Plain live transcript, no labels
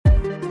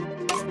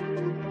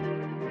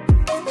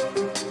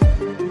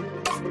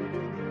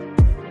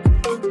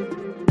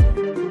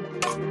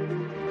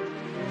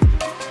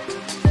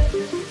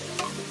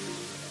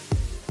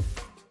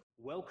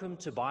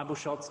to Bible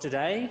Shots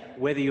today,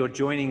 whether you're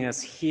joining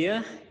us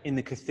here in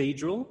the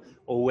cathedral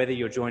or whether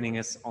you're joining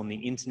us on the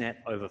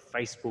internet over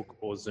Facebook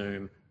or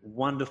Zoom.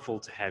 Wonderful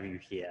to have you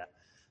here.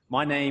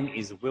 My name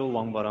is Will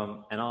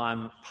Longbottom and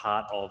I'm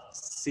part of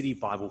City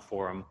Bible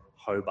Forum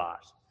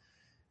Hobart.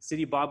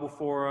 City Bible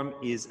Forum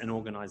is an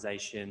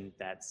organisation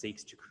that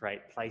seeks to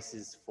create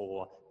places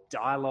for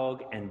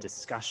dialogue and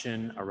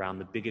discussion around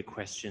the bigger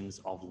questions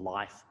of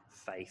life,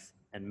 faith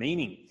and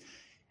meaning.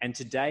 And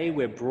today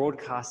we're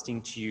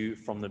broadcasting to you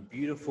from the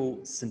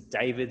beautiful St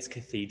David's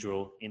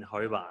Cathedral in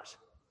Hobart.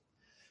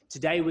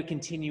 Today we're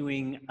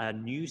continuing a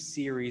new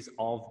series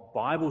of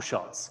Bible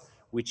Shots,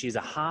 which is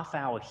a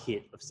half-hour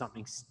hit of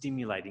something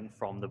stimulating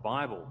from the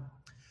Bible.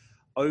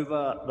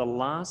 Over the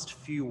last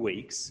few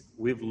weeks,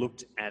 we've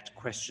looked at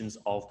questions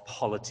of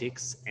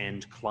politics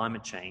and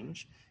climate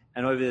change.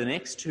 And over the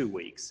next 2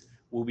 weeks,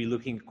 we'll be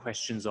looking at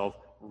questions of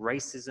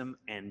racism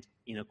and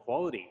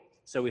inequality.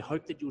 So we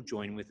hope that you'll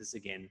join with us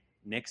again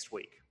next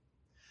week.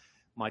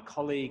 My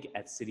colleague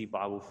at City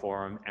Bible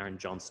Forum, Aaron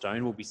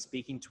Johnstone, will be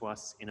speaking to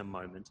us in a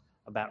moment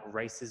about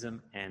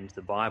racism and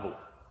the Bible.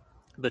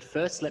 But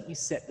first, let me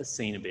set the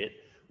scene a bit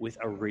with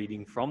a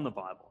reading from the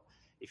Bible.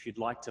 If you'd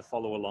like to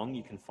follow along,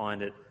 you can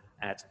find it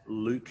at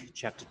Luke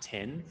chapter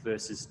 10,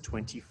 verses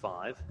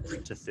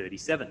 25 to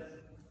 37.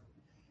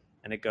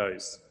 And it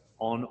goes,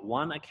 "On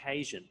one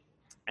occasion,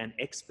 an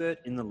expert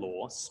in the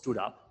law stood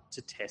up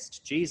to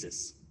test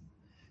Jesus.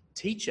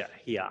 'Teacher,'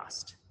 he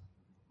asked,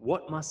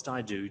 'what must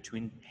I do to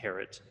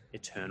inherit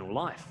eternal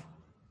life?'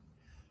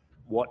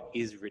 'What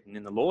is written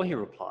in the law?' he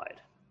replied.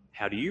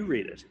 'How do you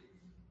read it?'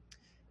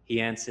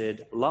 He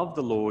answered, 'Love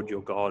the Lord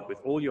your God with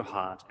all your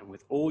heart and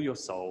with all your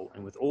soul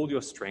and with all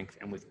your strength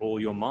and with all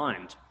your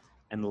mind,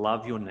 and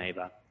love your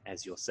neighbour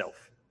as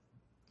yourself.'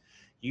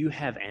 'You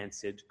have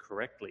answered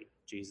correctly,'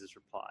 Jesus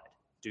replied.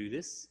 'Do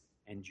this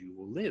and you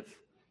will live.'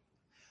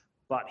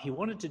 But he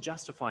wanted to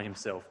justify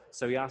himself,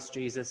 so he asked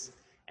Jesus,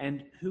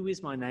 'And who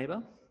is my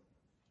neighbour?'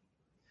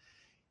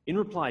 In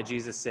reply,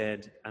 Jesus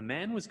said, 'A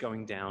man was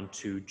going down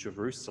to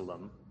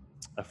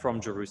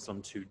from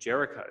Jerusalem to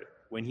Jericho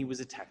when he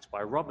was attacked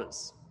by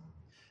robbers.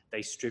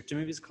 They stripped him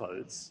of his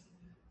clothes,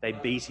 they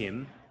beat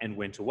him and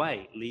went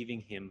away,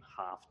 leaving him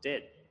half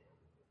dead.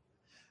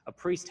 A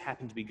priest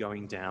happened to be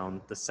going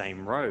down the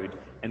same road,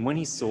 and when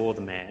he saw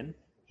the man,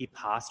 he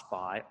passed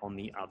by on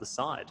the other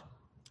side.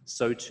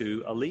 So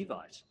too a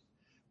Levite,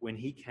 when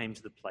he came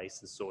to the place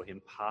and saw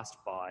him, passed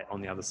by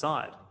on the other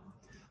side.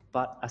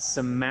 But a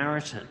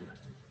Samaritan,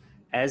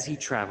 as he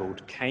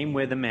travelled, came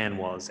where the man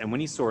was, and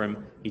when he saw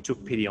him, he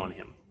took pity on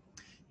him.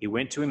 He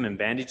went to him and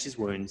bandaged his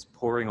wounds,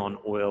 pouring on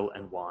oil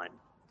and wine.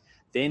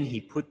 Then he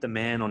put the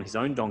man on his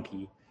own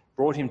donkey,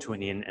 brought him to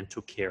an inn, and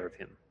took care of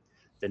him.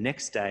 The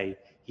next day,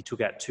 he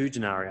took out 2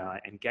 denarii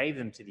and gave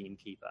them to the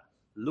innkeeper.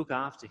 'Look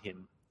after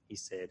him,' he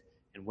said,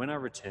 'and when I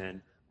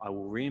return, I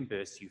will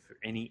reimburse you for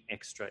any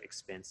extra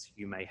expense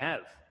you may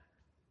have.'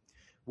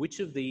 Which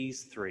of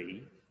these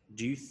 3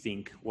 do you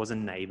think was a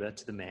neighbour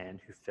to the man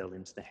who fell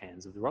into the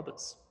hands of the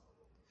robbers?"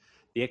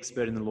 The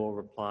expert in the law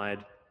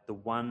replied, "The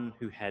one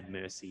who had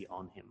mercy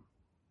on him."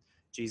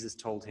 Jesus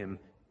told him,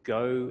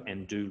 "Go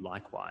and do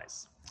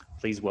likewise."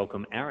 Please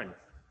welcome Aaron.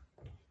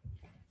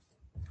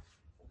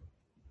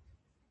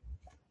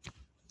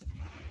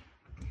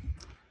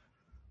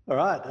 All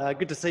right,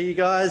 good to see you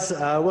guys.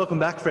 Welcome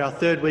back for our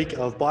 3rd week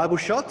of Bible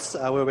Shots,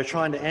 where we're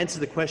trying to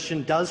answer the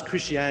question, does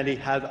Christianity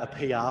have a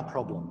PR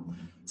problem?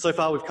 So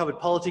far we've covered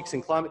politics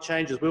and climate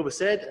change, as Wilbur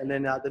said, and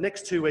then the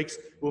next 2 weeks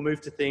we'll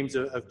move to themes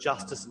of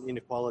justice and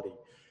inequality.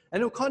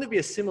 And it'll kind of be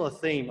a similar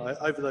theme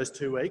over those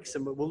 2 weeks,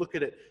 and we'll look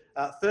at it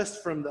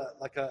first from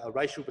a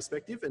racial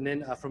perspective and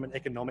then from an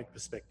economic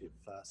perspective.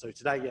 So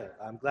today,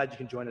 I'm glad you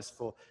can join us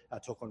for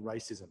our talk on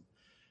racism.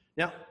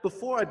 Now,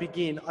 before I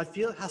begin, I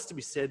feel it has to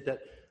be said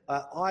that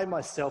I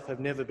myself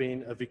have never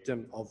been a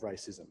victim of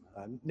racism,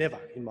 never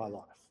in my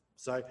life.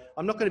 So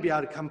I'm not going to be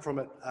able to come from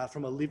it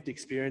from a lived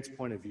experience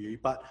point of view,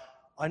 but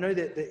I know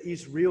that there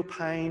is real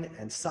pain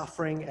and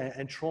suffering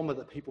and trauma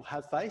that people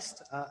have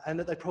faced and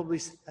that they probably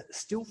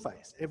still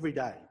face every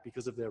day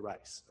because of their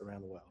race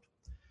around the world.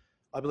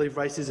 I believe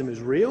racism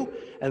is real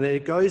and that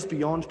it goes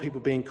beyond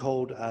people being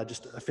called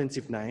just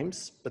offensive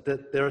names, but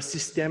that there are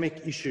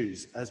systemic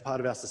issues as part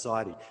of our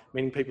society,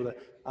 meaning people that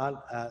aren't,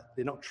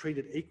 they're not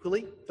treated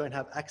equally, don't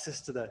have access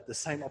to the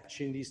same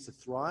opportunities to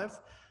thrive.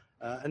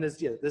 And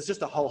there's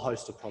just a whole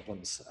host of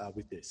problems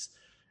with this.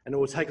 And it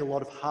will take a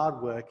lot of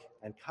hard work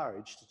and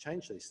courage to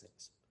change these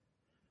things.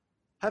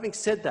 Having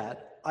said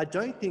that, I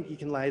don't think you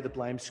can lay the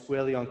blame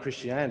squarely on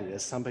Christianity,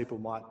 as some people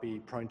might be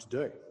prone to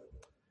do.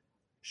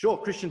 Sure,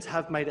 Christians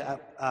have made it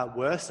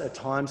worse at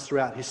times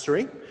throughout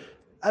history.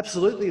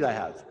 Absolutely they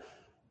have.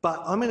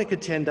 But I'm going to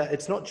contend that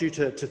it's not due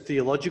to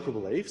theological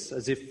beliefs,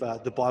 as if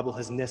the Bible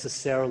has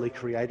necessarily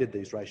created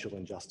these racial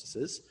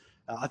injustices.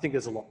 I think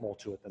there's a lot more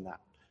to it than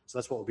that. So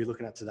that's what we'll be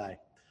looking at today.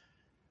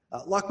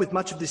 Like with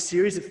much of this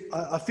series,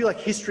 I feel like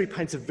history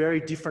paints a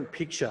very different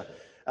picture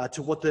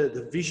to what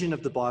the vision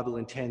of the Bible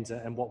intends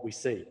and what we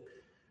see.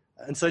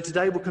 And so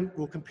today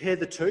we'll compare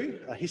the two,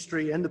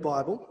 history and the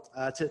Bible,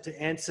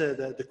 to answer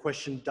the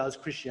question, does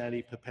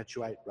Christianity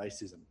perpetuate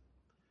racism?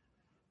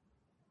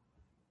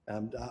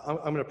 And I'm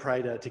going to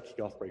pray to kick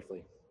off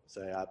briefly.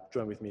 So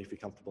join with me if you're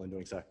comfortable in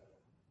doing so.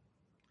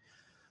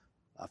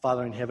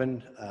 Father in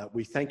heaven,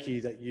 we thank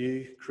you that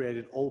you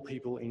created all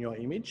people in your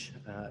image.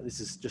 This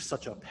is just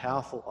such a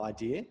powerful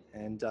idea,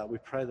 and we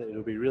pray that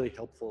it'll be really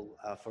helpful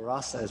for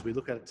us as we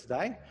look at it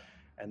today,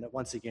 and that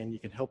once again you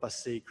can help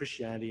us see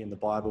Christianity and the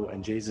Bible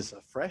and Jesus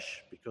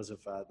afresh because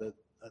of the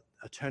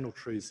eternal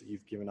truths that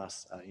you've given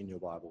us in your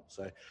Bible.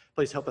 So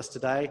please help us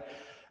today.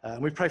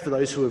 And we pray for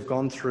those who have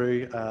gone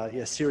through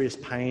serious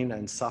pain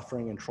and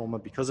suffering and trauma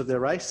because of their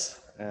race.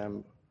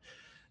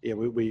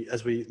 We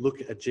as we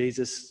look at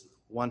Jesus,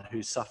 one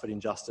who suffered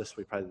injustice,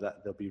 we pray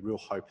that there'll be real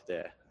hope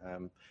there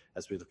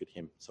as we look at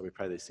him. So we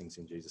pray these things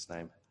in Jesus'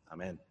 name.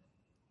 Amen.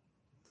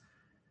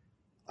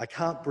 I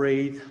can't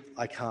breathe,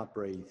 I can't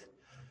breathe.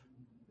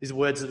 These are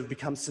words that have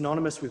become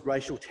synonymous with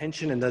racial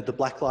tension and the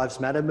Black Lives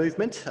Matter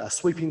movement,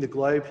 sweeping the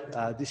globe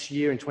this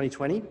year in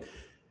 2020.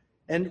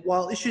 And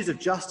while issues of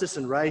justice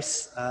and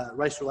race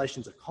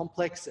relations are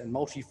complex and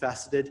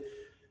multifaceted,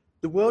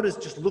 the world has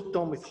just looked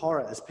on with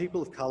horror as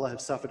people of colour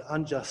have suffered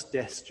unjust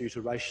deaths due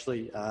to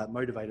racially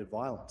motivated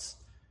violence.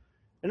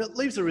 And it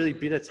leaves a really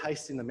bitter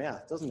taste in the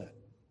mouth, doesn't it?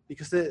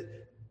 Because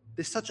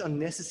there's such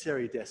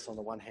unnecessary deaths on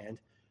the one hand,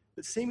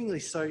 but seemingly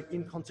so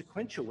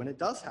inconsequential when it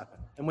does happen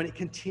and when it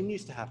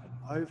continues to happen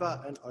over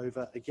and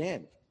over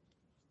again.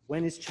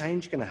 When is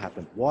change going to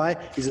happen? Why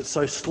is it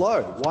so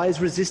slow? Why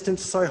is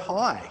resistance so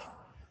high?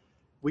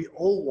 We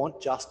all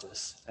want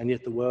justice, and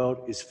yet the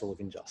world is full of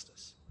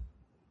injustice.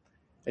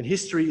 And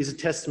history is a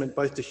testament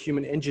both to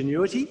human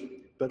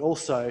ingenuity, but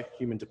also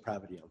human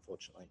depravity,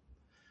 unfortunately.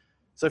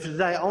 So for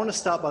today, I want to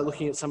start by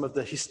looking at some of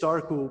the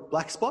historical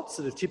black spots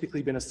that have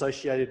typically been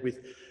associated with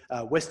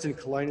Western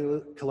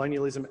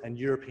colonialism and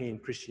European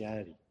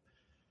Christianity.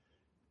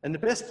 And the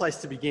best place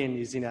to begin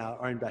is in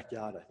our own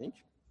backyard, I think.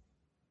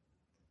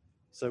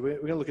 So we're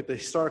going to look at the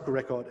historical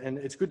record, and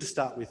it's good to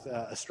start with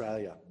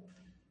Australia.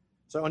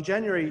 So on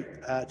January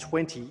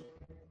 20,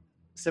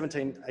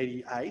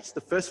 1788,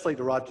 the First Fleet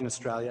arrived in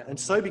Australia, and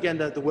so began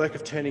the work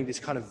of turning this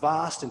kind of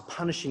vast and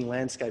punishing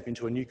landscape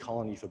into a new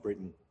colony for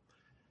Britain.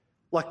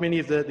 Like many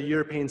of the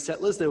European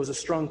settlers, there was a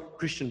strong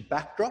Christian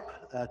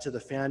backdrop to the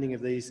founding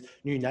of these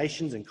new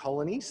nations and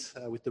colonies,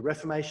 with the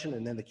Reformation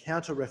and then the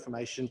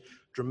Counter-Reformation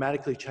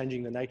dramatically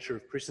changing the nature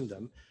of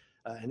Christendom,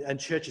 and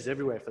churches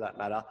everywhere for that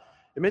matter.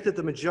 It meant that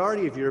the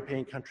majority of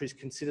European countries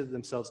considered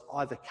themselves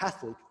either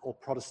Catholic or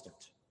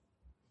Protestant.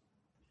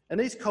 And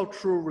these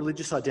cultural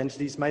religious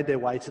identities made their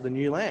way to the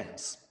new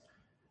lands.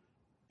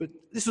 But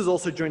this was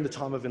also during the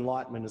time of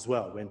Enlightenment as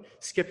well, when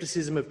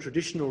scepticism of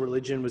traditional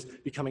religion was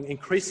becoming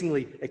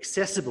increasingly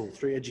accessible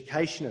through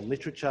education and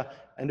literature,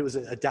 and it was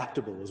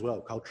adaptable as well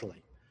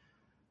culturally.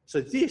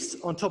 So this,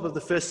 on top of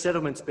the first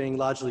settlements being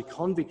largely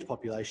convict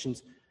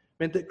populations,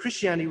 meant that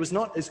Christianity was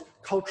not as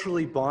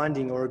culturally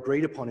binding or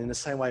agreed upon in the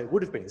same way it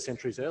would have been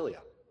centuries earlier.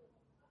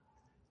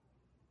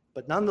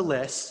 But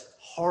nonetheless,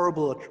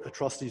 horrible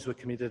atrocities were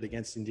committed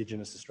against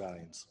Indigenous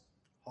Australians.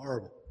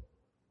 Horrible.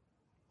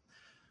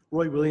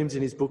 Roy Williams,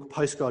 in his book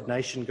Post-God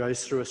Nation,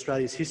 goes through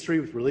Australia's history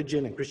with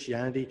religion and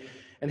Christianity,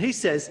 and he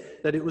says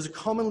that it was a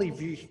commonly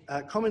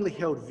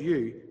held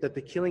view that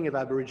the killing of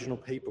Aboriginal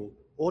people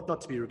ought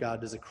not to be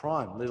regarded as a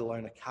crime, let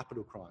alone a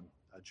capital crime,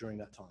 during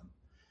that time.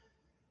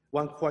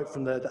 One quote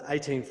from the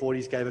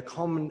 1840s gave a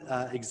common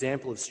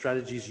example of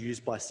strategies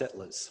used by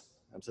settlers.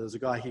 So there's a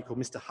guy here called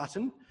Mr.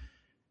 Hutton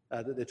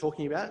that they're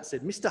talking about. It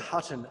said, Mr.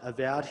 Hutton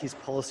avowed his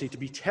policy to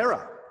be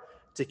terror,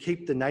 to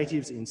keep the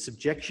natives in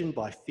subjection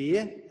by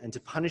fear and to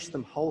punish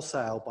them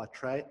wholesale by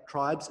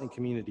tribes and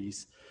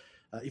communities.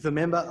 If a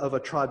member of a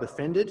tribe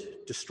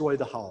offended, destroy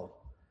the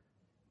whole.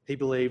 He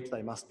believed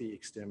they must be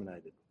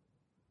exterminated.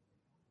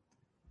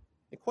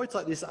 And quotes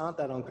like this aren't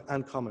that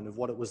uncommon of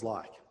what it was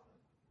like.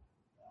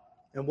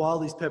 And while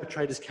these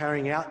perpetrators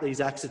carrying out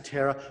these acts of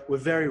terror were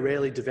very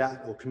rarely devout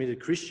or committed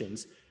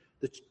Christians,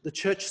 the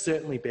church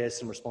certainly bears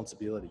some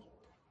responsibility.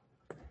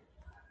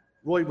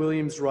 Roy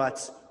Williams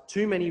writes,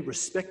 too many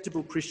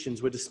respectable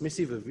Christians were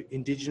dismissive of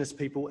Indigenous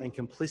people and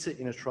complicit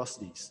in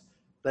atrocities.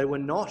 They were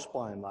not,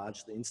 by and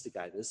large, the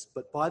instigators,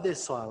 but by their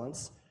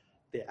silence,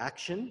 their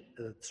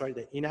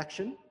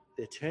inaction,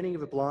 their turning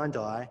of a blind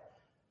eye,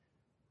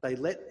 they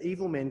let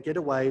evil men get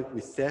away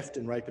with theft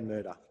and rape and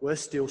murder.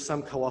 Worse still,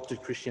 some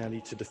co-opted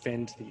Christianity to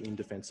defend the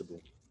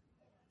indefensible.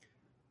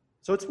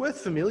 So it's worth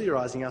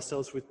familiarising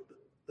ourselves with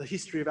the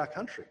history of our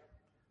country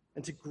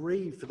and to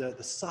grieve for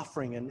the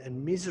suffering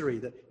and misery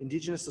that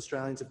Indigenous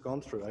Australians have gone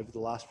through over the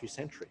last few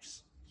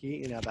centuries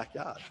here in our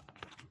backyard.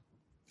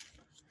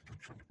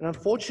 And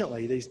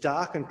unfortunately, these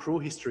dark and cruel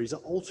histories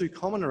are all too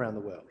common around the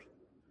world.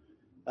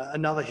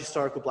 Another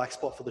historical black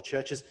spot for the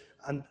church has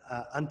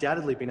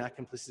undoubtedly been our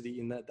complicity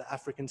in the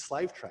African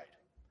slave trade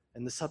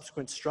and the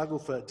subsequent struggle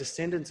for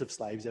descendants of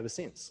slaves ever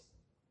since.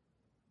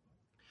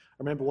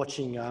 I remember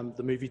watching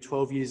the movie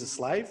 12 Years a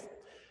Slave,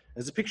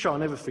 There's a picture I'll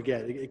never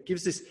forget. It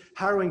gives this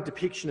harrowing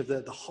depiction of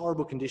the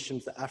horrible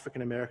conditions that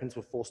African Americans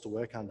were forced to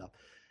work under.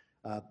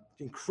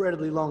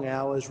 Incredibly long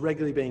hours,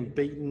 regularly being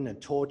beaten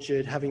and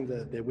tortured, having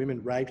their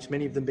women raped,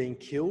 many of them being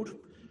killed,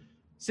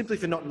 simply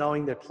for not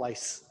knowing their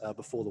place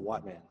before the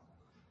white man.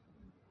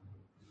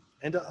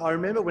 And I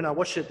remember when I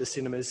watched it at the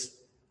cinemas,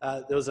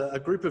 there was a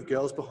group of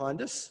girls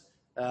behind us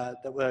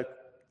that were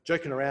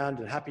joking around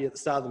and happy at the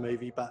start of the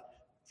movie, but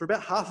for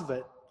about half of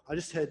it, I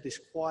just heard this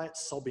quiet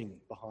sobbing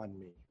behind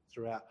me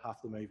throughout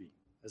half the movie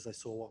as they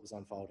saw what was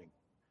unfolding.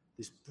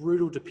 This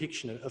brutal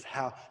depiction of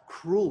how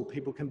cruel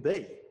people can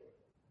be.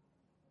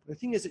 The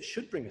thing is, it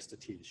should bring us to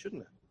tears,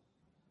 shouldn't it?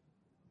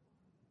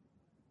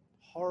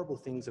 Horrible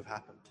things have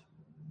happened,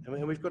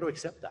 and we've got to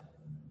accept that.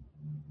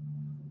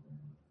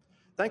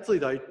 Thankfully,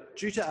 though,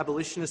 due to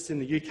abolitionists in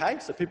the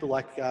UK, so people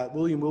like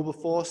William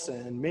Wilberforce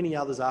and many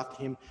others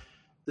after him,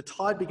 the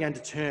tide began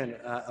to turn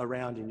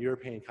around in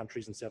European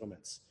countries and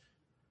settlements.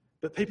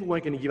 But people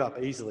weren't going to give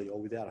up easily or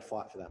without a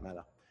fight, for that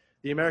matter.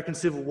 The American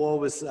Civil War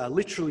was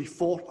literally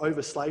fought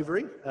over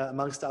slavery,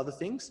 amongst other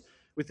things,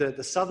 with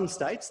the southern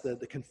states,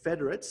 the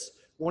Confederates,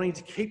 wanting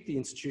to keep the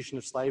institution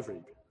of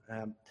slavery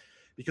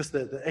because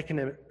the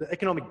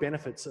economic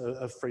benefits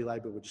of free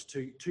labour were just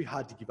too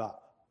hard to give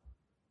up.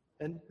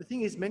 And the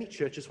thing is, many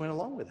churches went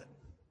along with it,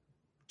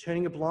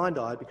 turning a blind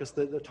eye because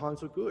the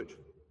times were good.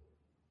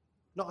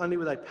 Not only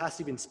were they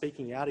passive in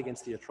speaking out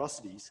against the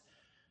atrocities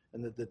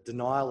and the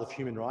denial of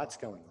human rights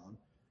going on,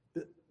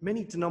 but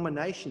many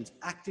denominations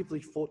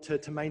actively fought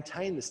to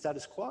maintain the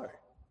status quo.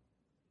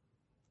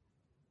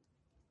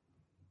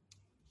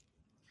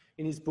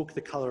 In his book,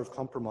 The Colour of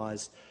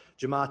Compromise,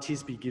 Jamar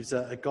Tisby gives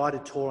a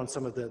guided tour on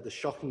some of the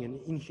shocking and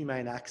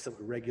inhumane acts that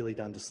were regularly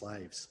done to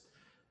slaves.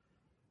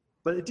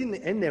 But it didn't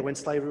end there when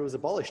slavery was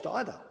abolished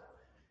either.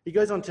 He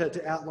goes on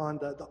to outline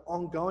the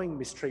ongoing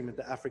mistreatment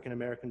that African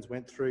Americans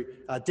went through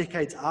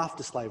decades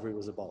after slavery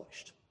was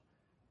abolished.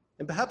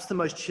 And perhaps the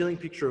most chilling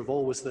picture of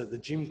all was the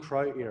Jim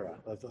Crow era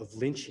of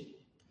lynching.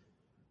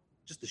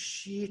 Just the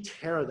sheer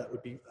terror that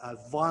would be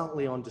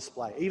violently on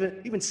display,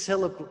 even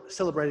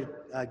celebrated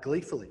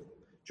gleefully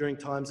during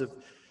times of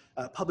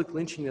public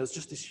lynching. There was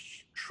just this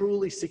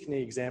truly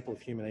sickening example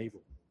of human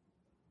evil.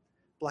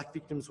 Black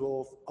victims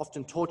were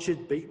often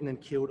tortured, beaten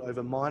and killed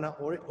over minor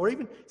or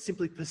even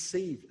simply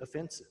perceived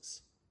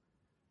offences.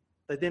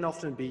 They'd then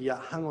often be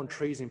hung on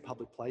trees in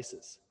public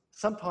places,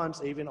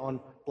 sometimes even on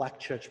black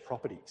church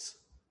properties,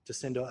 to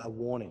send a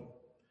warning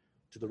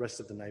to the rest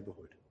of the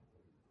neighbourhood.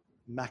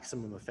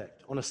 Maximum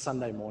effect, on a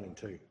Sunday morning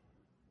too.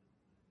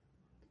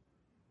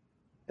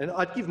 And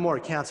I'd give more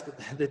accounts, but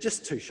they're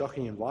just too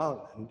shocking and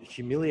violent and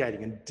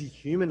humiliating and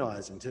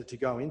dehumanising to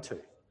go into.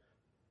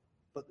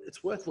 But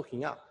it's worth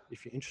looking up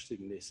if you're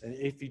interested in this and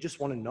if you just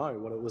want to know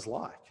what it was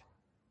like.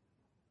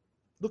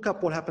 Look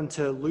up what happened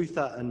to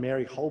Luther and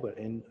Mary Holbert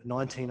in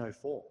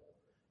 1904.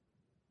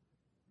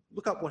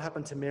 Look up what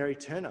happened to Mary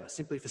Turner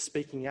simply for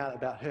speaking out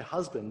about her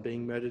husband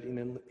being murdered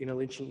in a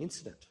lynching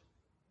incident.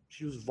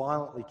 She was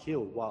violently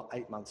killed while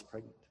 8 months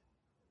pregnant.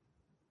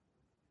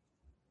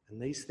 And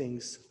these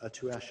things are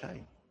to our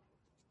shame,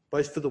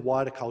 both for the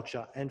wider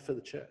culture and for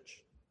the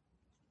church.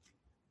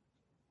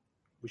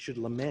 We should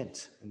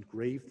lament and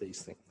grieve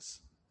these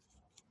things.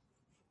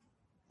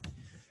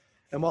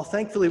 And while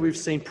thankfully we've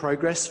seen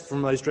progress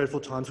from those dreadful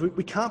times,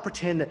 we can't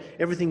pretend that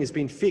everything has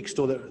been fixed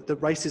or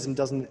that racism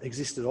doesn't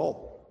exist at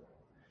all.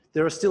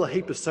 There are still a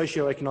heap of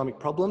socio-economic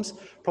problems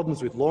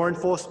with law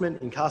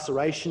enforcement,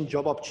 incarceration,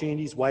 job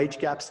opportunities, wage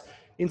gaps,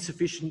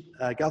 insufficient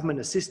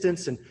government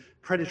assistance and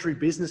predatory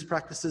business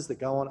practices that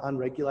go on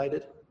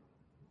unregulated.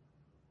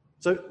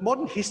 So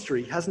modern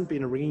history hasn't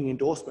been a ringing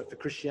endorsement for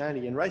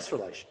Christianity and race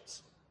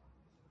relations.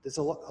 There's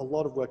a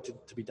lot of work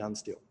to be done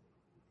still.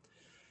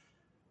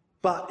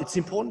 But it's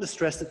important to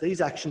stress that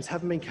these actions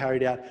haven't been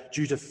carried out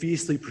due to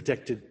fiercely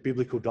protected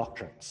biblical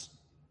doctrines.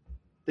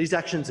 These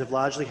actions have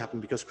largely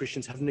happened because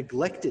Christians have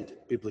neglected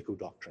biblical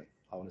doctrine,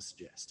 I want to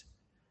suggest.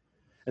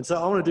 And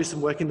so I want to do some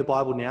work in the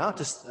Bible now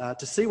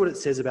to see what it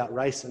says about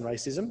race and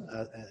racism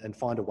and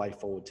find a way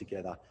forward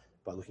together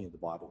by looking at the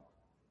Bible.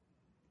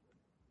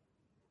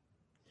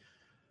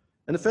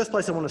 And the first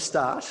place I want to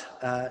start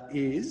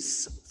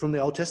is from the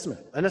Old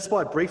Testament. And that's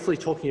by briefly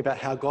talking about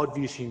how God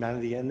views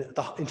humanity and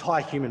the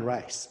entire human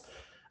race.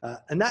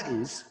 And that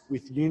is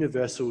with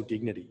universal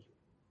dignity.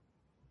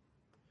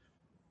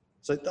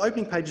 So the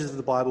opening pages of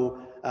the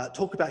Bible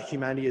talk about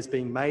humanity as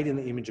being made in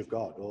the image of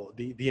God, or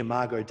the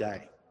Imago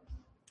Dei.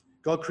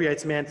 God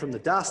creates man from the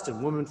dust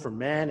and woman from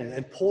man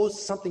and pours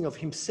something of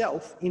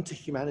himself into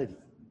humanity.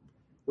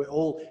 We're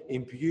all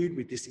imbued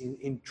with this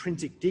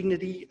intrinsic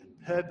dignity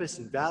and purpose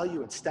and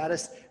value and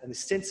status and the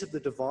sense of the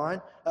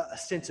divine, a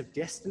sense of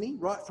destiny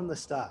right from the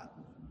start.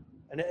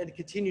 And it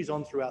continues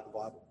on throughout the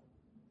Bible.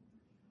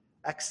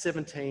 Acts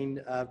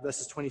 17,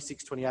 verses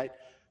 26, 28,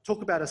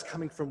 talk about us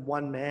coming from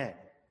one man,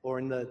 or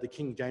in the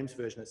King James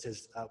Version it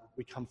says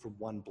we come from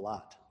one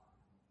blood.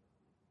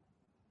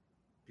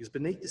 Because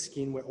beneath the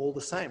skin we're all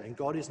the same and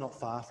God is not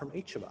far from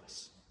each of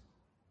us.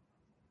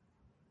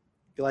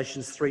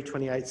 Galatians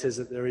 3:28 says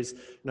that there is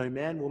no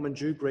man, woman,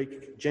 Jew,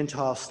 Greek,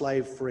 Gentile,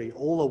 slave, free.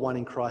 All are one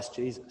in Christ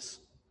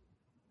Jesus.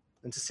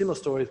 And it's a similar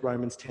story with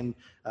Romans 10,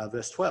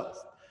 verse 12.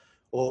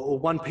 Or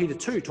 1 Peter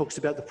 2 talks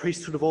about the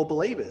priesthood of all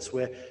believers,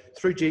 where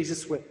through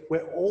Jesus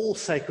we're all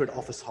sacred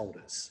office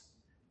holders,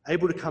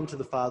 able to come to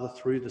the Father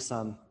through the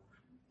Son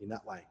in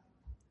that way.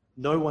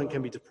 No one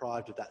can be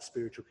deprived of that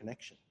spiritual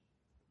connection.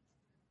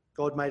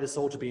 God made us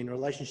all to be in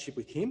relationship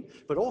with him,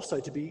 but also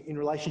to be in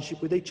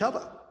relationship with each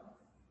other.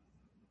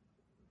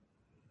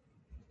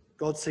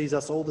 God sees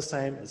us all the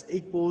same as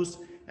equals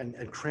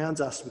and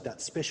crowns us with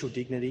that special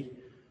dignity.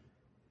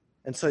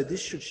 And so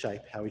this should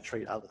shape how we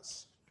treat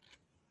others.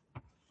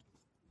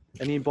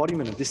 And the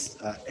embodiment of this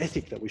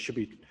ethic that we should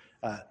be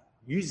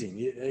using,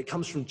 it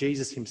comes from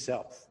Jesus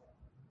himself.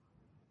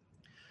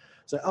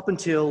 So up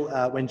until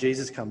when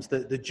Jesus comes,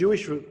 the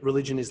Jewish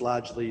religion is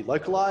largely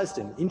localised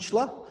and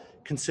insular,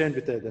 concerned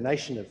with the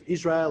nation of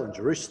Israel and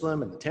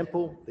Jerusalem and the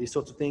temple, these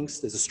sorts of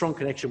things. There's a strong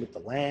connection with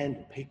the land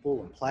and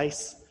people and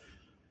place.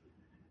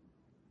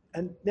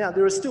 And now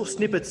there are still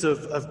snippets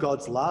of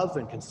God's love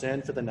and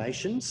concern for the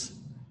nations.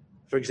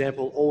 For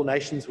example, all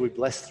nations will be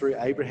blessed through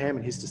Abraham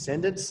and his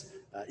descendants.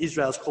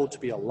 Israel is called to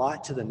be a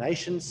light to the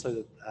nations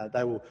so that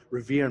they will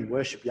revere and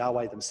worship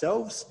Yahweh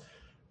themselves.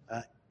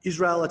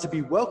 Israel are to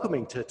be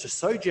welcoming to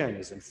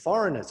sojourners and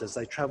foreigners as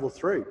they travel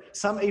through.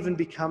 Some even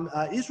become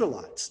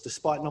Israelites,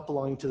 despite not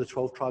belonging to the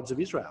 12 tribes of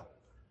Israel.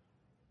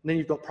 And then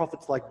you've got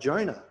prophets like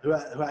Jonah, who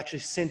are actually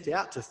sent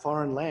out to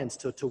foreign lands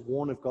to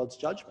warn of God's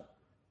judgment.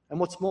 And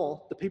what's more,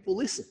 the people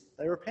listen,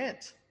 they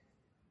repent.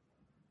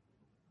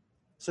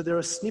 So there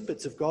are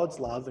snippets of God's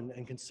love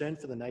and concern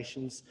for the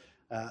nations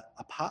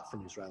apart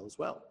from Israel as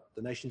well,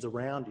 the nations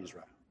around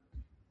Israel.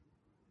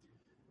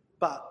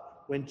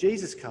 But when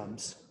Jesus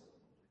comes,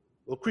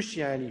 well,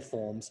 Christianity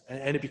forms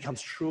and it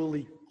becomes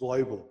truly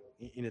global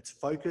in its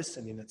focus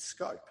and in its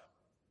scope.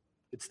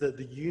 It's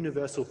the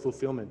universal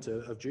fulfillment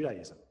of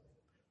Judaism,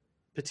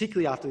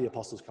 particularly after the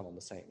apostles come on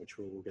the scene, which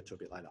we'll get to a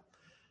bit later.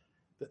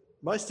 But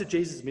most of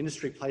Jesus'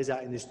 ministry plays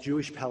out in this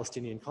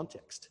Jewish-Palestinian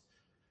context.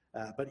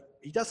 But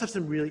he does have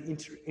some really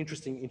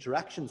interesting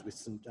interactions with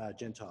some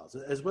Gentiles,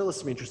 as well as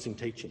some interesting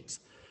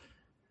teachings.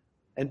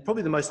 And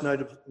probably the most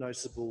notable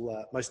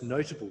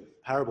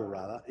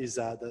parable, is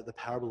the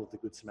parable of the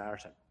Good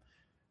Samaritan.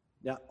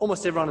 Now,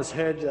 almost everyone has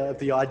heard of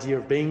the idea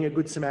of being a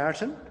Good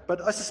Samaritan,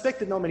 but I suspect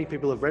that not many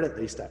people have read it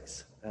these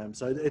days.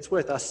 So it's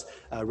worth us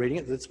reading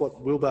it. That's what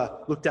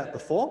Wilbur looked at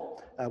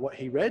before, what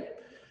he read.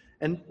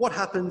 And what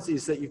happens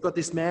is that you've got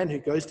this man who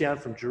goes down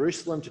from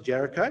Jerusalem to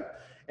Jericho,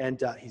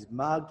 and he's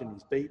mugged and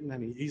he's beaten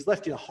and he's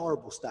left in a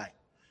horrible state.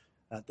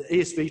 The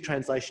ESV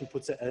translation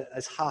puts it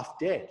as half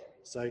dead.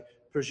 So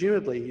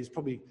presumably he's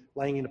probably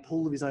laying in a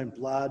pool of his own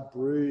blood,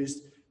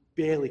 bruised,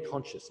 barely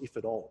conscious, if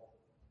at all.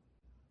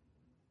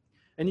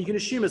 And you can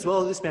assume as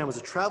well that this man was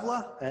a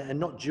traveller and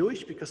not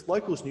Jewish, because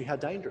locals knew how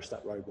dangerous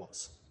that road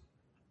was.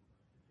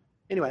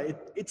 Anyway,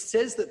 it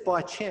says that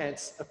by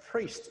chance a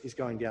priest is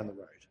going down the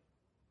road.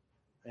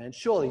 And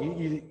surely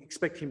you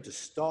expect him to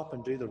stop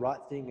and do the right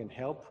thing and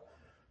help.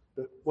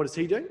 But what does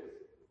he do?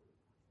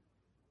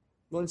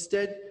 Well,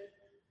 instead,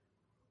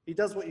 he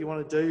does what you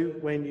want to do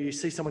when you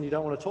see someone you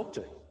don't want to talk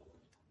to.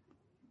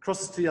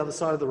 Crosses to the other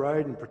side of the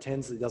road and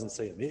pretends that he doesn't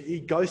see him. He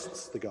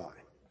ghosts the guy.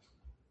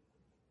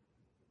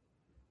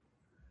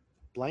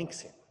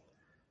 Blanks him.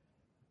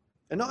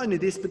 And not only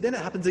this, but then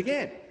it happens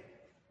again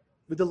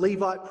with the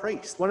Levite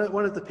priest, one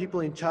of the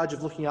people in charge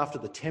of looking after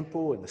the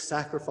temple and the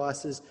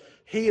sacrifices.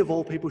 He, of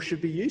all people,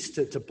 should be used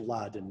to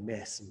blood and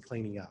mess and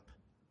cleaning up.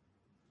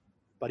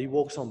 But he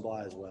walks on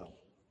by as well.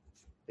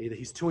 Either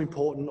he's too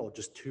important or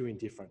just too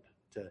indifferent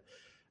to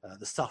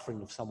the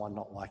suffering of someone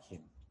not like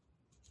him.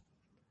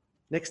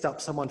 Next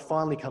up, someone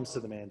finally comes to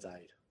the man's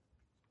aid,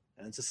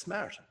 and it's a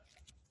Samaritan.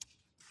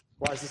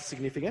 Why is this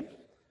significant?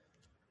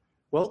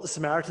 Well, the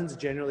Samaritans are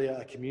generally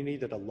a community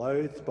that are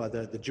loathed by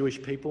the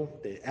Jewish people.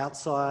 They're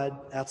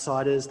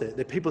outsiders.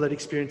 They're people that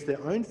experience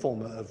their own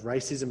form of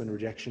racism and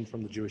rejection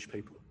from the Jewish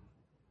people.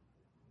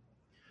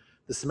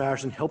 The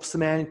Samaritan helps the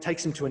man,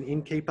 takes him to an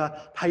innkeeper,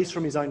 pays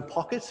from his own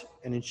pocket,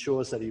 and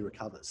ensures that he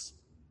recovers.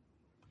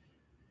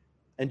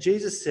 And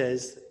Jesus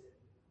says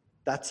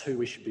that's who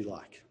we should be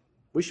like.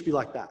 We should be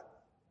like that.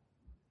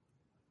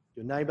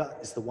 Your neighbour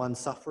is the one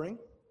suffering,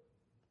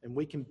 and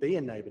we can be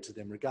a neighbour to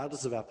them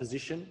regardless of our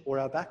position or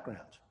our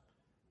background.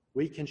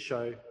 We can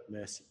show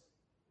mercy.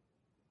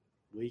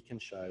 We can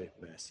show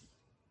mercy.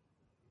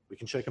 We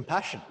can show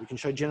compassion. We can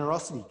show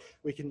generosity.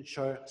 We can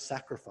show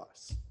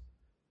sacrifice.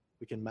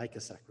 We can make a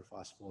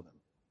sacrifice for them.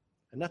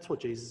 And that's what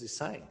Jesus is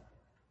saying.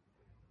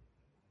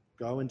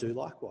 Go and do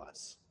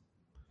likewise.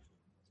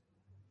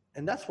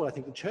 And that's what I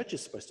think the church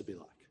is supposed to be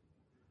like.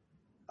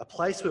 A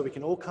place where we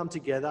can all come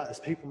together as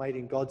people made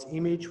in God's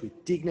image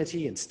with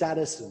dignity and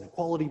status and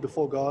equality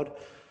before God,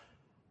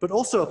 but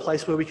also a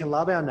place where we can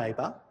love our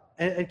neighbour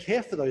and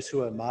care for those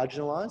who are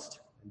marginalised,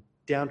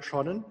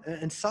 downtrodden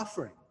and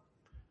suffering.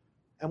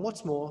 And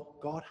what's more,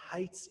 God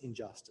hates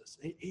injustice.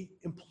 He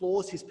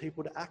implores his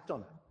people to act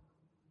on it.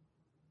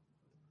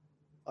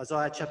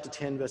 Isaiah chapter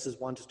 10 verses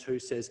 1 to 2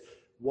 says,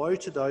 Woe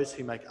to those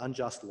who make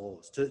unjust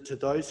laws, to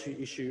those who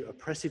issue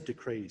oppressive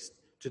decrees,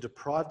 to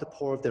deprive the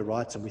poor of their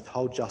rights and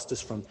withhold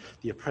justice from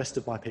the oppressed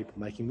of my people,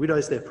 making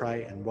widows their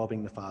prey and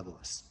robbing the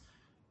fatherless.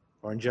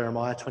 Or in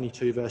Jeremiah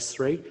 22 verse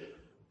 3,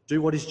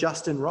 do what is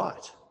just and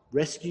right.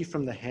 Rescue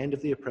from the hand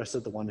of the oppressor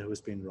the one who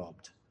has been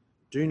robbed.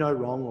 Do no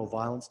wrong or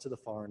violence to the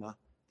foreigner,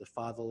 the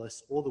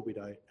fatherless or the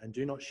widow, and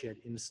do not shed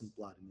innocent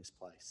blood in this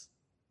place.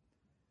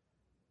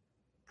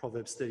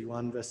 Proverbs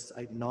 31 verses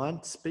 8 and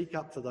 9, speak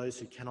up for those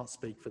who cannot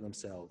speak for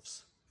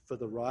themselves, for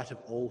the right of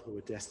all who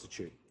are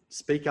destitute.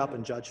 Speak up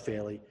and judge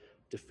fairly,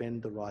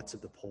 defend the rights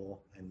of the poor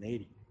and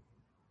needy.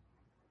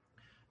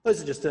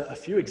 Those are just a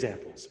few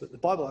examples, but the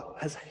Bible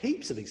has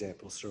heaps of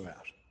examples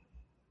throughout.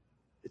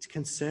 It's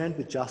concerned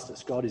with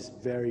justice. God is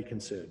very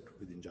concerned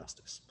with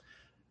injustice.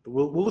 But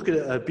we'll look at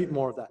a bit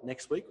more of that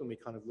next week when we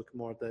kind of look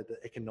more at the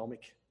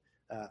economic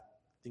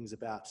things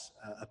about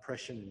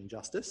oppression and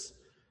injustice.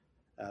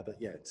 But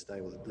yeah,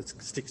 today let's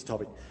stick to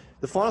topic.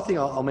 The final thing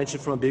I'll mention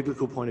from a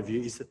biblical point of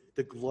view is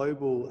the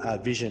global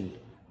vision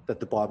that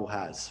the Bible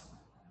has.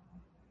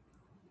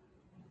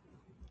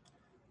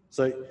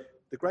 So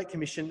the Great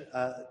Commission,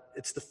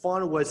 it's the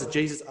final words that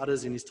Jesus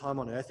utters in his time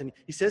on earth. And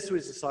he says to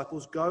his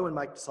disciples, go and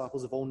make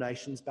disciples of all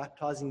nations,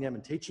 baptizing them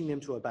and teaching them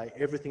to obey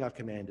everything I've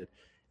commanded.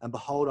 And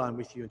behold, I am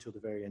with you until the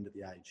very end of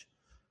the age.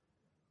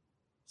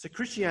 So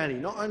Christianity,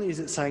 not only is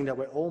it saying that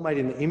we're all made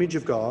in the image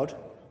of God,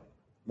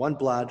 one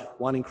blood,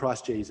 one in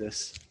Christ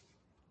Jesus,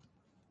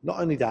 not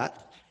only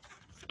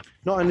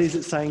is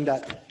it saying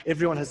that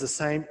everyone has the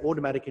same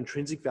automatic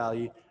intrinsic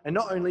value, and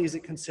not only is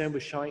it concerned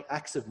with showing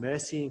acts of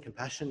mercy and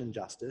compassion and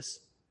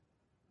justice,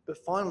 but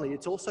finally,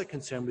 it's also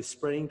concerned with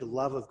spreading the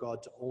love of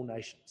God to all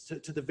nations,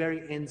 to the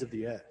very ends of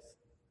the earth.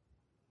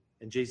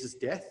 And Jesus'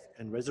 death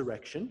and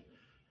resurrection,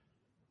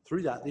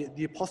 through that,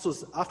 the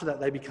apostles, after that,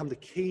 they become the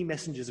key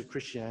messengers of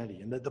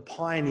Christianity and the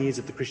pioneers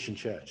of the Christian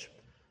church.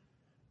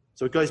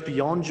 So it goes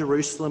beyond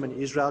Jerusalem and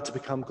Israel to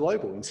become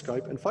global in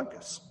scope and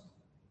focus.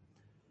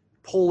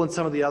 Paul and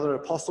some of the other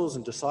apostles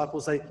and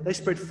disciples, they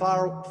spread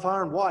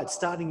far and wide,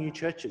 starting new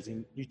churches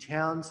in new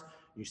towns,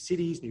 new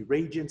cities, new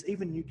regions,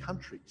 even new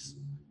countries.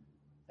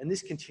 And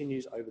this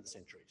continues over the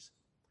centuries.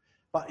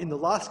 But in the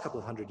last couple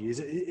of hundred years,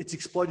 it's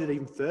exploded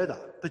even further,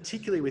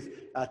 particularly with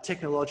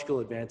technological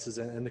advances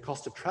and the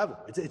cost of travel.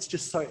 It's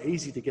just so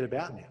easy to get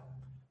about now.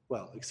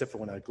 Well, except for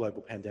when a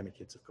global pandemic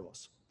hits, of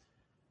course.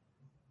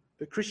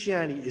 But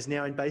Christianity is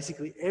now in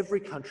basically every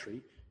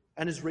country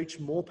and has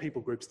reached more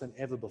people groups than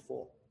ever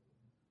before.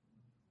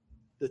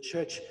 The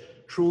church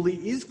truly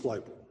is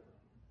global.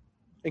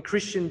 And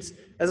Christians,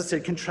 as I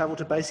said, can travel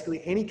to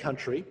basically any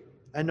country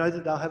and know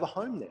that they'll have a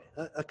home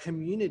there, a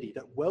community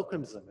that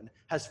welcomes them and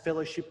has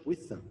fellowship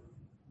with them.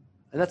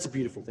 And that's a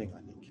beautiful thing,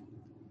 I think.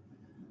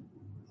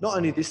 Not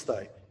only this,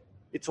 though,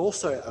 it's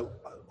also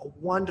a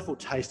wonderful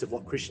taste of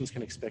what Christians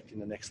can expect in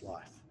the next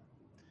life.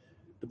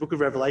 The book of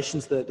Revelation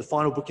is the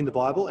final book in the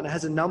Bible, and it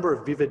has a number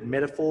of vivid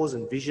metaphors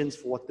and visions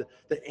for what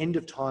the end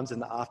of times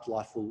and the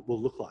afterlife will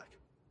look like.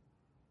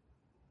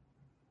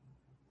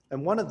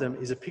 And one of them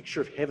is a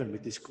picture of heaven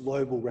with this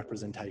global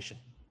representation.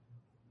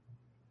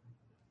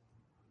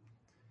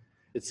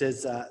 It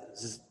says,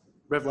 this is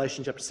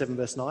Revelation chapter 7,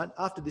 verse 9,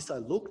 after this I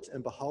looked,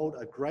 and behold,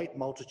 a great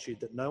multitude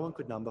that no one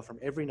could number from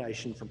every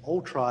nation, from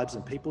all tribes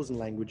and peoples and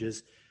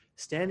languages,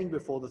 standing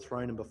before the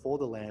throne and before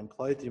the Lamb,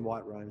 clothed in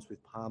white robes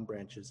with palm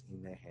branches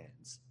in their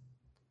hands.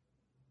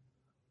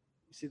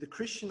 You see, the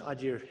Christian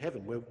idea of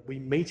heaven, where we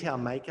meet our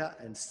Maker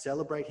and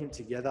celebrate him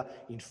together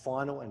in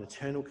final and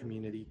eternal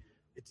community,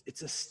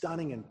 it's a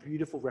stunning and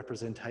beautiful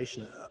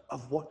representation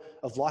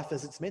of life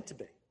as it's meant to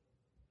be.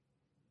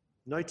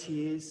 No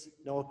tears,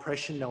 no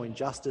oppression, no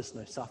injustice,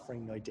 no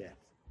suffering, no death.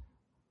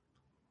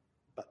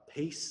 But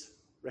peace,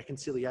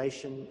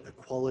 reconciliation,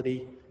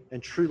 equality,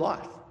 and true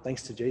life,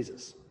 thanks to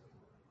Jesus.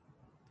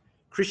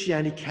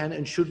 Christianity can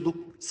and should look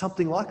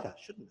something like that,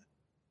 shouldn't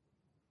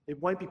it?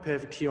 It won't be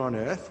perfect here on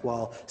earth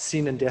while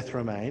sin and death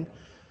remain,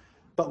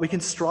 but we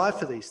can strive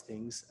for these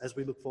things as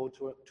we look forward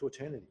to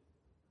eternity.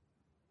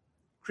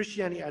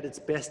 Christianity at its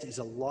best is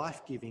a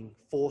life-giving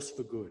force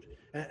for good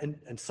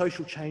and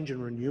social change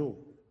and renewal.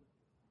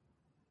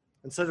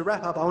 And so to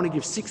wrap up, I want to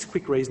give 6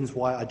 quick reasons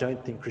why I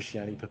don't think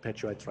Christianity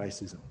perpetuates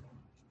racism.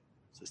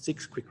 So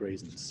 6 quick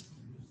reasons.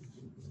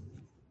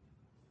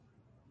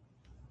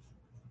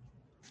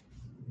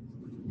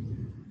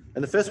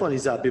 And the first one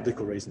is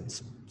biblical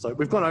reasons. So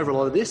we've gone over a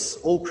lot of this.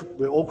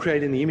 We're all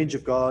created in the image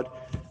of God,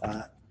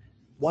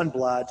 one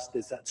blood.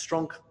 There's a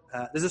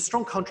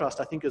strong contrast,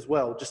 I think, as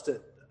well,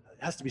 it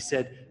has to be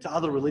said, to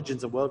other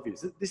religions and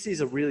worldviews. This is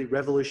a really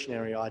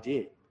revolutionary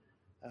idea,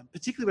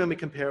 particularly when we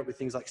compare it with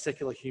things like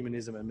secular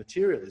humanism and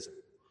materialism.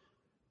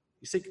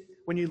 You see,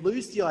 when you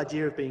lose the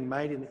idea of being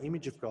made in the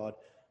image of God,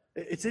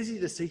 it's easy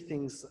to see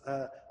things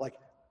like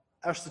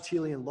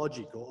Aristotelian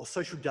logic or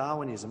social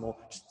Darwinism or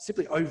just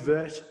simply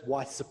overt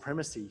white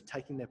supremacy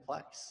taking their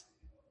place.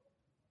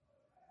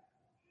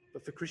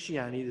 But for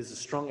Christianity, there's a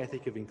strong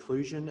ethic of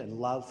inclusion and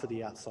love for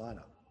the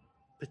outsider,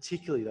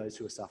 particularly those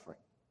who are suffering.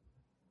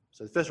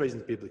 So the first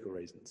reason is biblical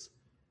reasons.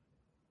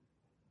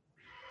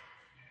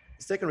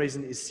 The second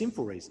reason is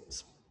sinful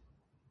reasons.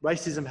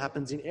 Racism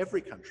happens in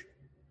every country,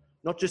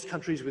 not just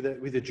countries with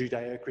a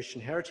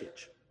Judeo-Christian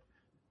heritage.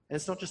 And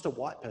it's not just a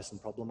white person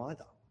problem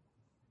either.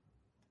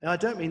 And I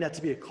don't mean that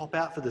to be a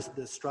cop-out for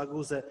the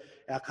struggles that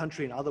our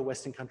country and other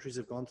Western countries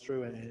have gone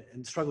through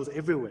and struggles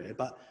everywhere.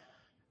 But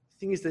the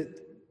thing is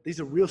that these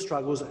are real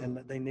struggles and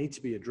they need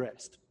to be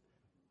addressed.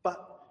 But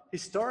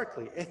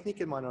historically,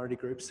 ethnic and minority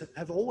groups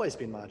have always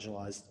been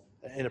marginalised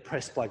and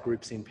oppressed by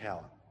groups in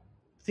power.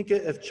 Think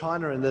of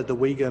China and the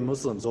Uyghur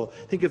Muslims, or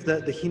think of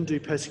the Hindu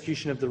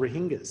persecution of the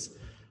Rohingyas,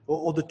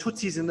 or the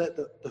Tutsis and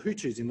the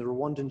Hutus in the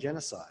Rwandan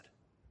genocide.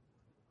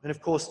 And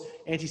of course,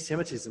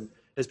 anti-Semitism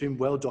has been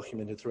well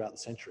documented throughout the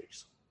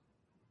centuries.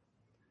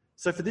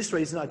 So for this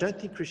reason, I don't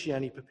think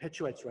Christianity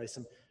perpetuates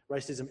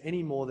racism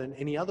any more than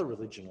any other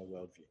religion or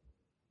worldview.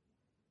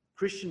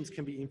 Christians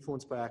can be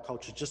influenced by our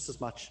culture just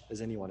as much as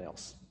anyone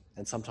else,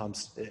 and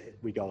sometimes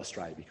we go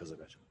astray because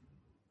of it.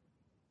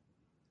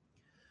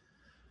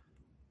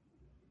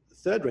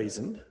 The third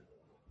reason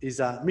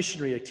is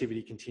missionary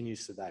activity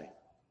continues today.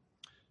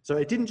 So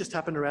it didn't just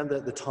happen around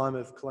the time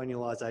of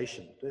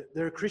colonialisation.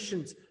 There are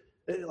Christians,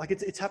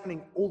 it's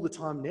happening all the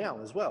time now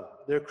as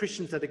well. There are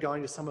Christians that are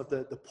going to some of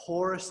the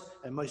poorest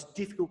and most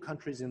difficult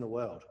countries in the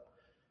world.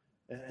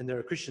 And there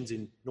are Christians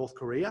in North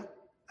Korea,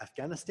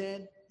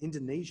 Afghanistan,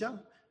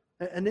 Indonesia,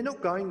 and they're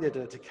not going there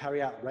to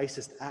carry out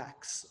racist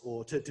acts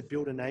or to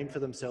build a name for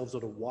themselves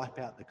or to wipe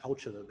out the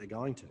culture that they're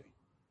going to.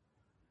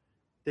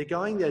 They're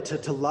going there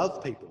to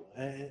love people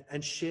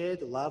and share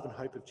the love and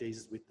hope of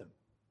Jesus with them,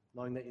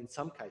 knowing that in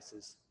some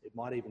cases it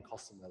might even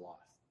cost them their life.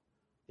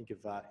 Think of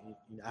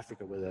in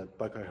Africa where the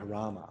Boko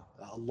Haram are.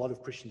 A lot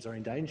of Christians are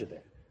in danger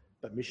there,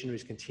 but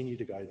missionaries continue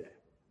to go there.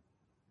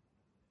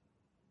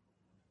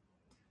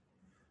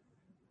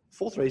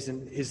 Fourth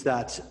reason is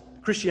that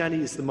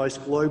Christianity is the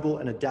most global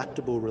and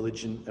adaptable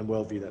religion and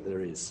worldview that there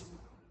is.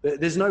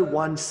 There's no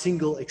one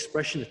single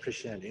expression of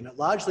Christianity, and it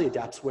largely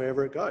adapts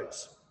wherever it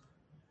goes.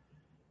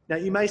 Now,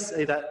 you may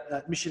say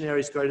that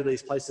missionaries go to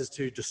these places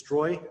to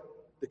destroy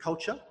the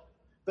culture,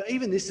 but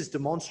even this is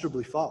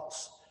demonstrably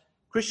false.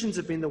 Christians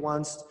have been the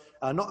ones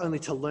not only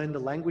to learn the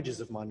languages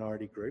of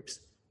minority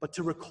groups, but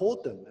to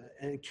record them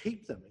and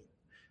keep them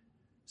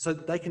so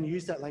that they can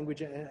use that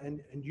language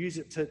and use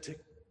it to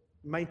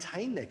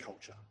maintain their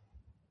culture.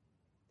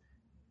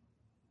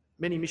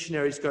 Many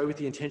missionaries go with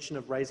the intention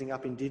of raising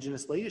up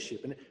Indigenous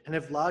leadership and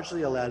have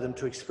largely allowed them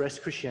to express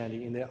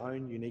Christianity in their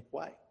own unique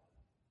way.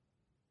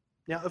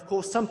 Now, of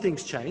course, some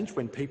things change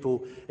when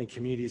people and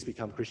communities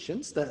become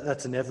Christians.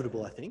 That's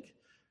inevitable, I think.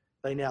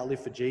 They now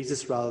live for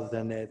Jesus rather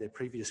than their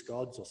previous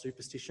gods or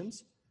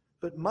superstitions.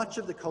 But much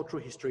of the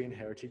cultural history and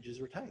heritage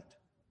is retained.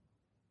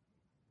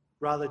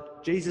 Rather,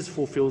 Jesus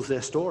fulfills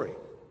their story.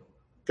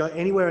 Go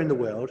anywhere in the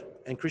world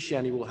and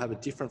Christianity will have a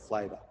different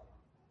flavour.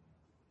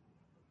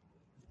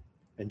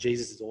 And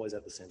Jesus is always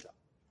at the centre.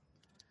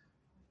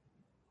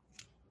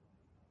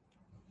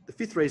 The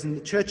fifth reason,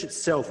 the church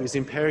itself is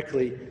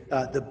empirically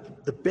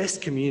the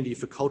best community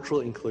for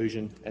cultural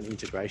inclusion and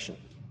integration.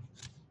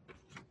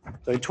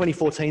 So in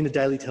 2014, the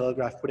Daily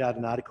Telegraph put out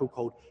an article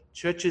called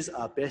 "Churches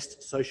Are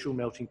Best Social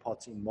Melting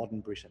Pots in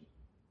Modern Britain."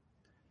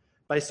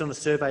 Based on a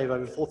survey of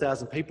over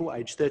 4,000 people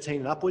aged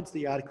 13 and upwards,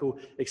 the article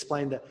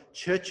explained that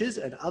churches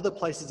and other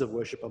places of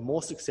worship are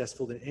more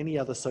successful than any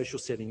other social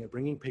setting at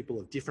bringing people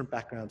of different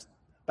backgrounds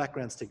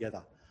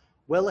together,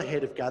 well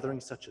ahead of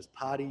gatherings such as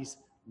parties,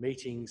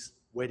 meetings,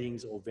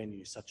 weddings, or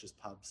venues such as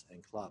pubs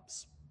and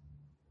clubs.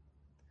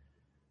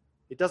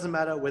 It doesn't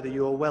matter whether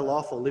you're well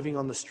off or living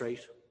on the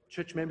street,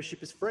 church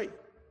membership is free.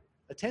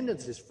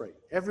 Attendance is free.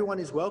 Everyone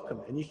is welcome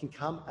and you can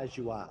come as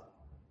you are.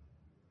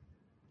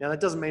 Now,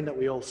 that doesn't mean that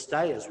we all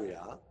stay as we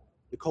are.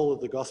 The call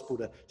of the gospel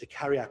to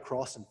carry our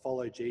cross and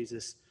follow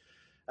Jesus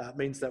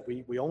means that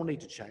we all need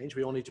to change.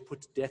 We all need to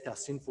put to death our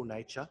sinful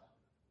nature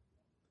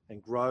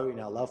and grow in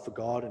our love for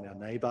God and our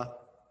neighbour,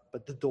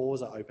 but the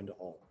doors are open to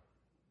all.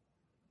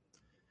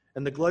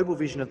 And the global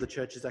vision of the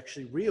church is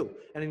actually real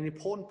and an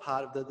important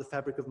part of the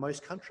fabric of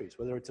most countries,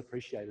 whether it's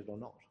appreciated or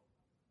not.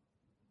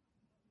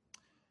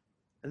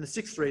 And the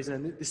sixth reason,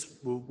 and this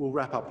we'll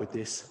wrap up with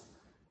this,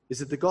 is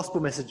that the gospel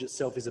message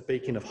itself is a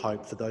beacon of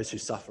hope for those who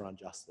suffer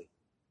unjustly.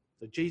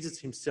 So Jesus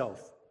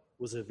himself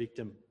was a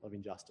victim of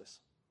injustice.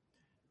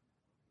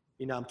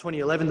 In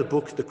 2011, the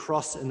book The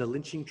Cross and the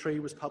Lynching Tree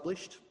was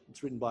published.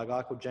 It's written by a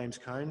guy called James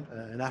Cone,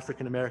 an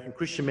African-American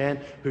Christian man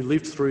who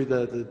lived through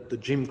the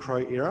Jim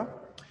Crow era.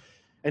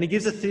 And he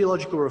gives a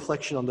theological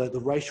reflection on the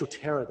racial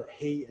terror that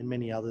he and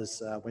many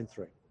others went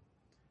through.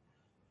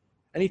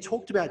 And he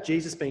talked about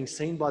Jesus being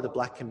seen by the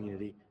black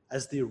community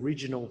as the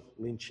original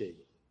lynchee.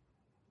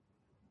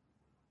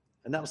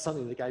 And that was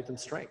something that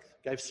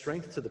gave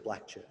strength to the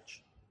black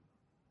church.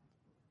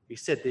 He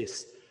said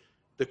this: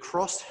 "The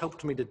cross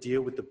helped me to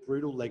deal with the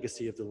brutal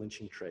legacy of the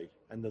lynching tree,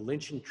 and the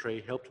lynching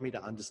tree helped me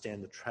to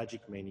understand the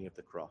tragic meaning of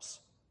the cross."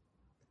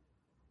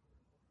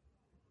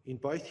 In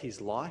both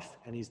his life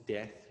and his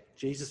death,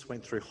 Jesus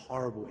went through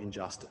horrible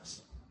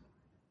injustice.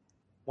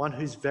 One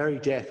whose very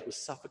death was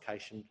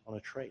suffocation on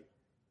a tree.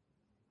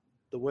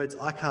 The words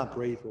 "I can't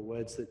breathe" were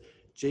words that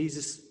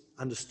Jesus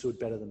understood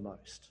better than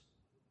most.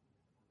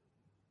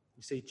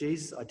 You see,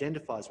 Jesus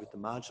identifies with the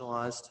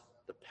marginalised,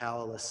 the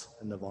powerless,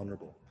 and the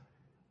vulnerable.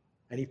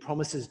 And he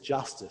promises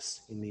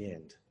justice in the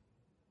end.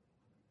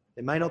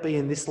 It may not be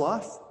in this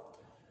life,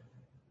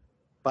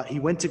 but he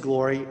went to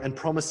glory and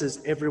promises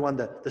everyone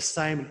the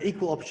same and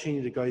equal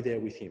opportunity to go there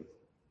with him.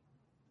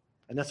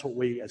 And that's what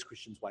we as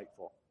Christians wait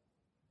for,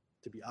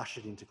 to be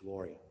ushered into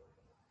glory.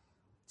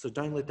 So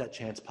don't let that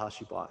chance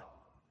pass you by.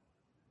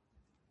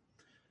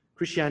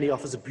 Christianity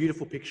offers a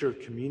beautiful picture of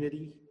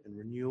community and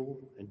renewal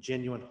and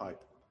genuine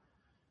hope.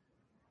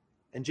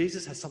 And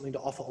Jesus has something to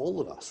offer all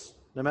of us,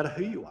 no matter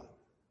who you are.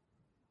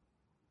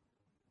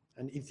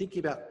 And in thinking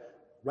about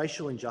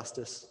racial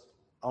injustice,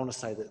 I want to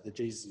say that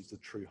Jesus is the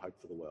true hope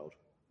for the world.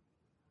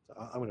 So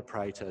I'm going to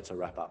pray to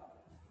wrap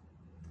up.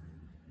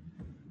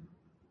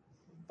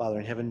 Father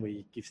in heaven,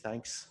 we give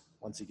thanks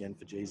once again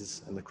for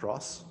Jesus and the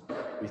cross.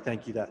 We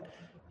thank you that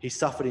he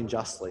suffered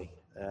unjustly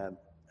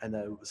and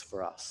that it was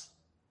for us.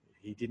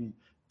 He didn't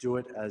do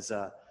it as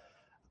a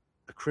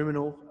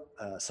criminal,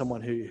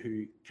 someone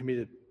who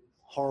committed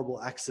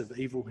horrible acts of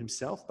evil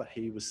himself, but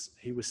he was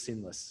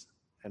sinless,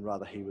 and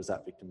rather he was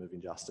that victim of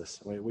injustice.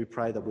 We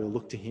pray that we'll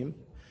look to him,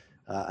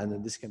 and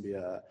that this can be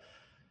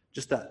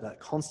just that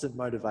constant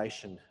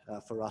motivation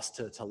for us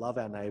to love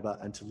our neighbour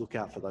and to look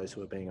out for those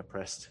who are being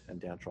oppressed and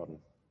downtrodden.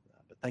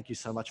 But thank you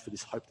so much for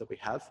this hope that we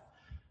have.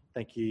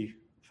 Thank you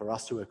for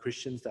us who are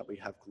Christians that we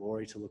have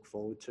glory to look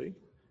forward to,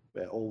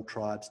 where all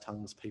tribes,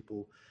 tongues,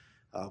 people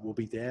will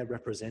be there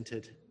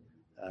represented,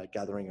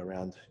 gathering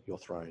around your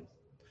throne.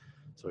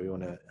 So we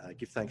want to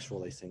give thanks for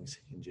all these things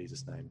in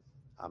Jesus' name.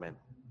 Amen.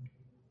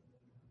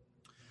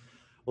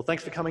 Well,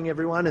 thanks for coming,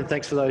 everyone, and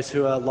thanks for those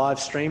who are live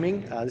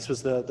streaming. This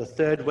was the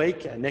third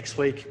week, and next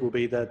week will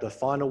be the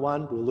final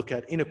one. We'll look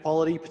at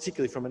inequality,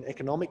 particularly from an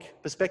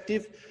economic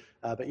perspective.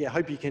 But yeah,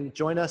 hope you can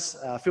join us.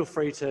 Feel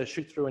free to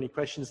shoot through any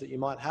questions that you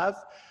might have.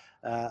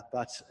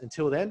 But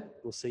until then,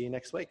 we'll see you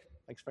next week.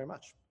 Thanks very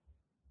much.